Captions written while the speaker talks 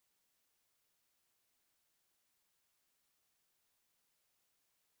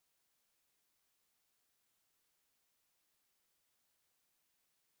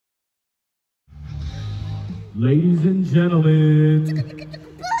Ladies and gentlemen,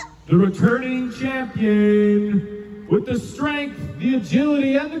 the returning champion with the strength, the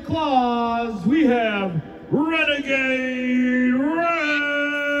agility, and the claws, we have Renegade Rex!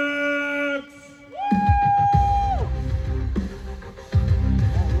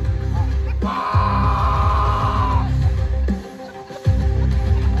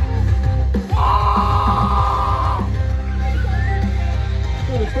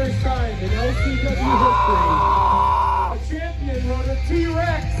 For the first time in LCW history, a champion rode a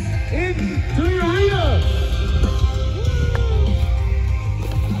T-Rex into the arena!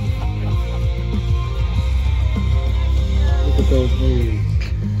 Look at those moves.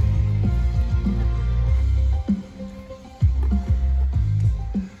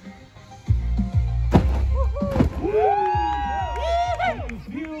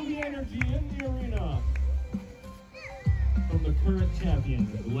 Feel the energy in the arena from the current champion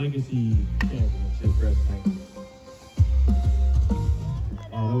of the Legacy Championship Wrestling.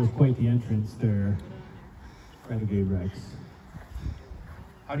 Oh, that was quite the entrance there, Renegade Rex.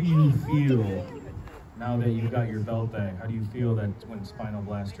 How do you feel now that you've got your belt back? How do you feel that when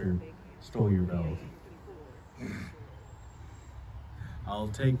Spinoblaster stole your belt? I'll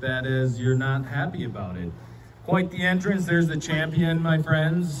take that as you're not happy about it. Quite the entrance. There's the champion, my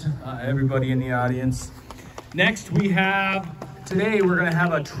friends, everybody in the audience. Next we have, today we're gonna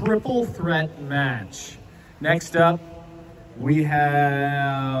have a triple threat match. Next up, we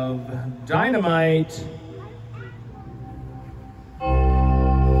have Dynamite.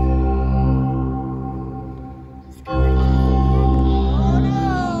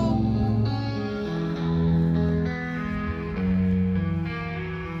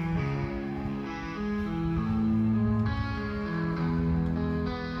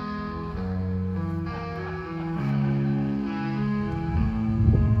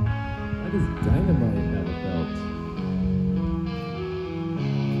 How does Dynamite have a belt?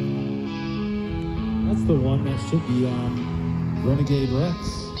 That's the one that should be on Renegade Rex.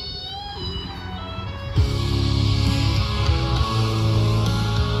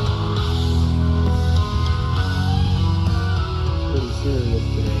 Pretty serious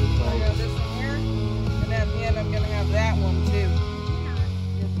today, I got this one here, and at the end I'm going to have that one too.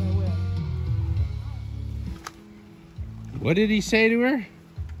 Yes, I will. What did he say to her?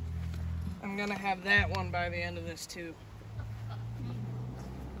 I'm going to have that one by the end of this too.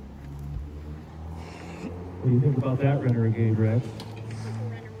 What do you think about that, Renegade Rex?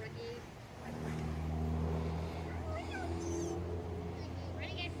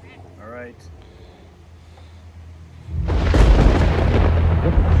 All right.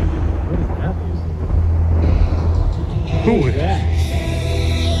 What is that music? Who is that?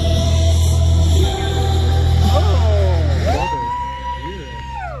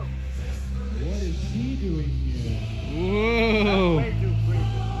 What is he doing here? Whoa.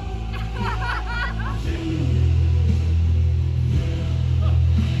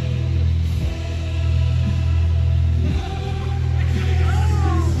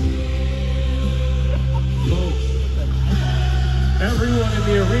 Everyone in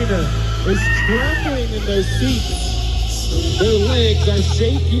the arena is trembling in their seats. Their legs are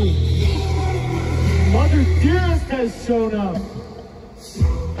shaking. Mother Dearest has shown up.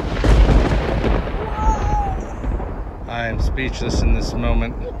 I am speechless in this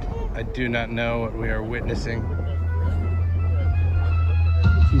moment. I do not know what we are witnessing.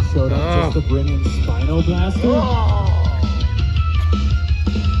 She showed up just to bring in Spinoblaster.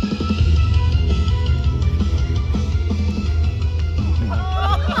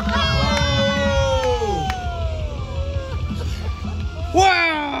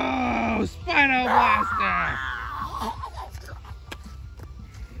 Whoa! Spinoblaster!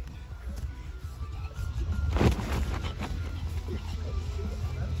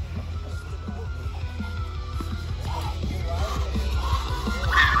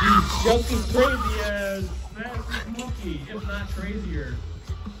 He's just as crazy as Madison's monkey, if not crazier.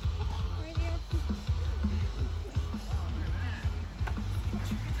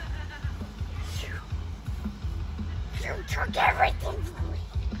 You took everything from me.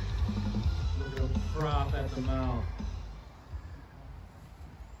 Look at him froth at the mouth.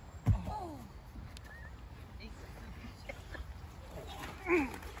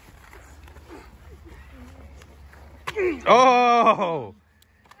 Oh!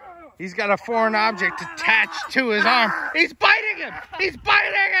 He's got a foreign object attached to his arm. He's biting him! He's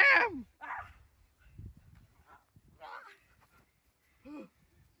biting him!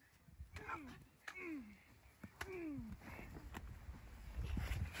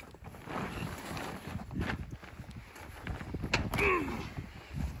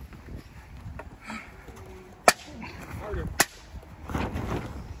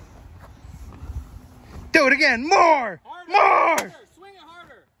 Do it again. More. Harder, More. harder. Swing it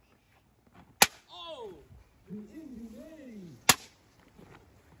harder. Oh.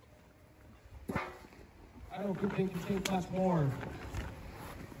 I don't think they can take much more.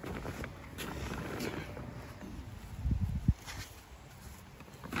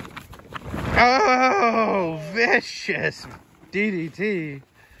 Oh, vicious DDT.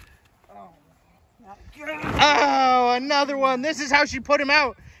 Oh, another one. This is how she put him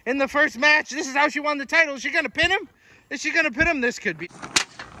out in the first match. This is how she won the title. Is she going to pin him? Is she going to pin him? This could be.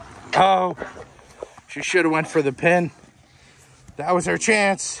 Oh, she should have went for the pin. That was her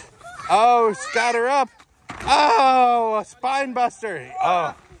chance. Oh, it's got her up. Oh, a spine buster.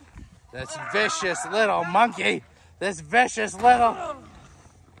 Oh, this vicious little monkey. This vicious little.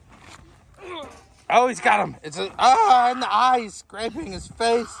 Oh, he's got him. It's in the eye. He's scraping his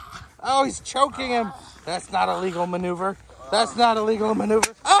face. Oh, he's choking him. That's not a legal maneuver. That's not a legal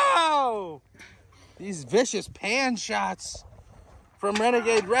maneuver. Oh! These vicious pan shots from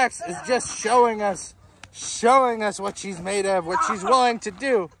Renegade Rex is just showing us what she's made of, what she's willing to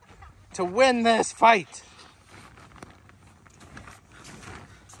do to win this fight.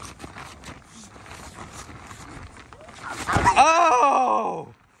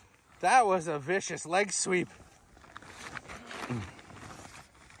 Oh! That was a vicious leg sweep.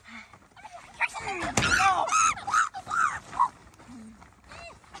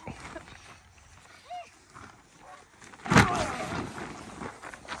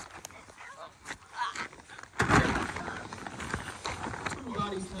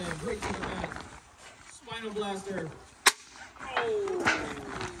 Body slam, right to the mat. Spinoblaster. Oh.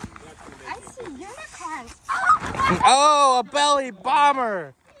 I see unicorns. Oh, a belly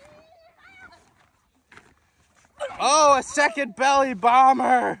bomber. Oh, a second belly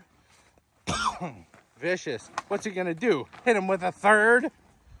bomber. Vicious. What's he gonna do? Hit him with a third?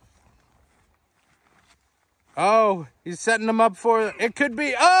 Oh, he's setting him up for it. Could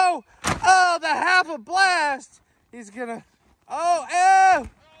be. Oh, the half a blast. He's gonna. Oh,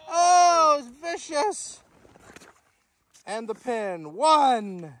 it's vicious. And the pin.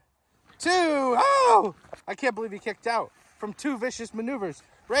 1, 2. Oh, I can't believe he kicked out from 2 vicious maneuvers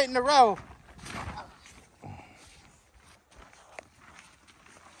right in a row.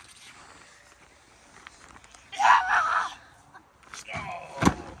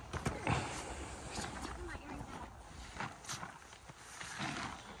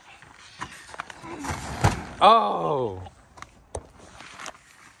 Oh.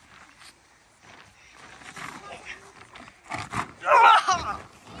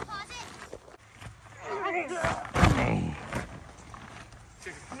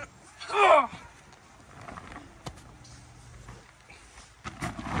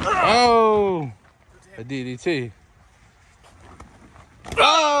 Oh. A DDT.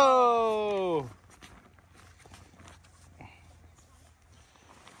 Oh.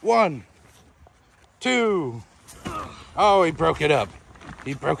 1, 2. Oh, he broke it up.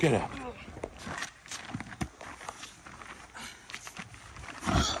 He broke it up.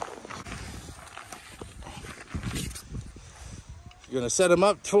 You're gonna set him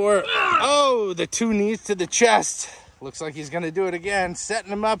up for, oh, the 2 knees to the chest. Looks like he's gonna do it again.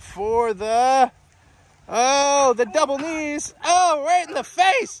 Setting him up for the, oh, the double knees. Oh, right in the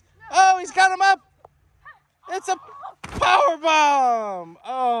face. Oh, he's got him up. It's a power bomb.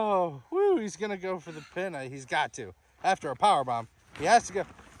 Oh, whoo, he's gonna go for the pin. He's got to. After a power bomb, he has to go.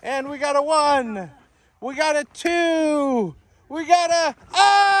 And we got a 1. We got a 2. We got a,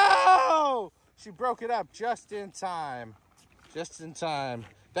 oh! She broke it up just in time. Just in time.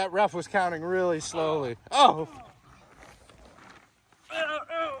 That ref was counting really slowly. Oh.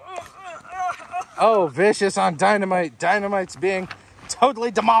 Oh, vicious on Dynamite. Dynamite's being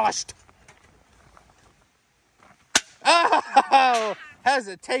totally demolished. Oh,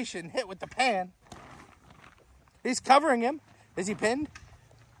 hesitation, hit with the pan. He's covering him. Is he pinned?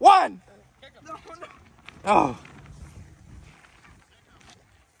 1. Oh.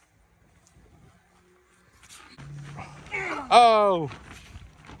 Oh.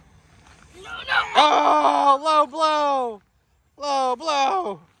 Oh, low blow. Low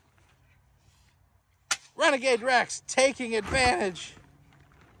blow. Renegade Rex taking advantage.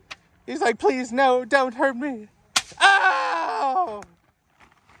 He's like, please, no, don't hurt me. Oh!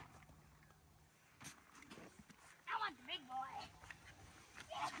 I want the big boy.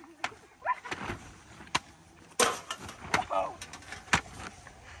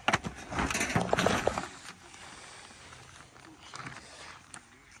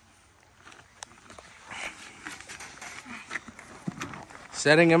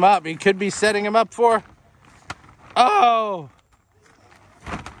 Setting him up. He could be setting him up for... Oh!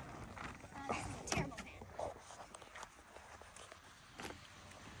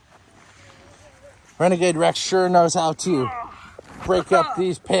 Renegade Rex sure knows how to break up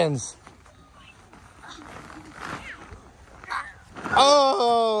these pins.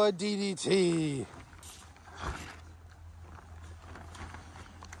 Oh, a DDT.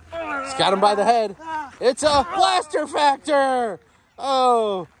 He's got him by the head. It's a blaster factor.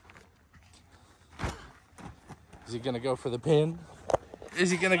 Oh. Is he going to go for the pin?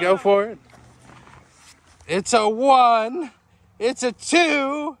 Is he going to go for it? It's a 1. It's a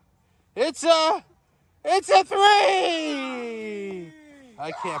 2. It's a 3.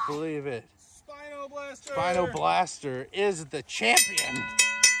 I can't believe it. Spinoblaster. Spinoblaster is the champion.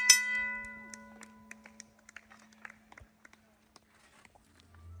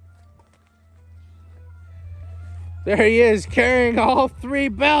 There he is, carrying all 3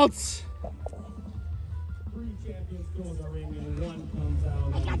 belts. 3 champions go in the ring and 1 comes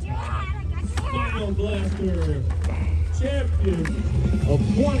out. I got your hat. I got your hat. Spinoblaster, champion of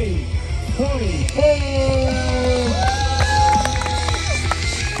 2024.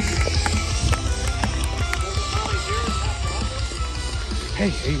 Hey,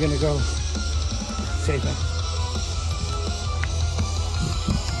 are you gonna go save him?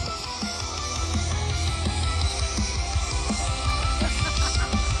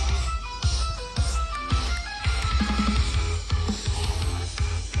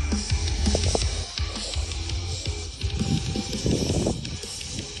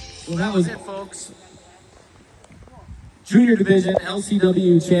 Well, that was it, folks. Junior Division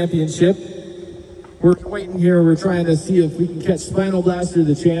LCW Championship. We're waiting here. We're trying to see if we can catch Spinoblaster,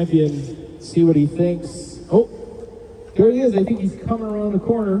 the champion, see what he thinks. Oh, there he is. I think he's coming around the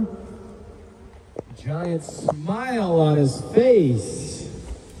corner. Giant smile on his face.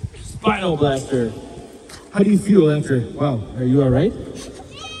 Spinoblaster. How do you feel after? Wow, are you all right?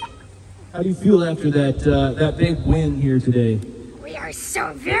 How do you feel after that big win here today? We are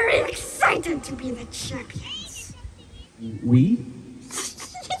so very excited to be the champions. We?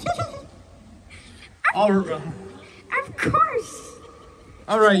 Of course.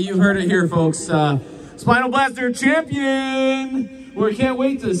 All right, you heard it here, folks. Spinoblaster champion! We can't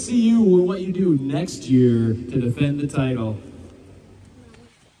wait to see you and what you do next year to defend the title.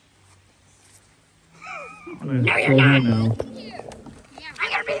 No, you're not. I'm gonna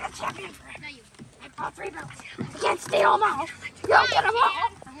be the champion forever. I bought 3 belts. I can't steal them all. You'll get them all.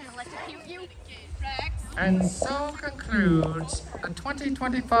 I'm gonna electrocute you, Rex. And so concludes the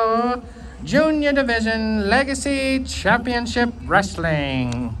 2024 Junior Division Legacy Championship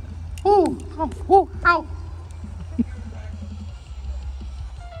Wrestling. Woo, oh, woo, ow.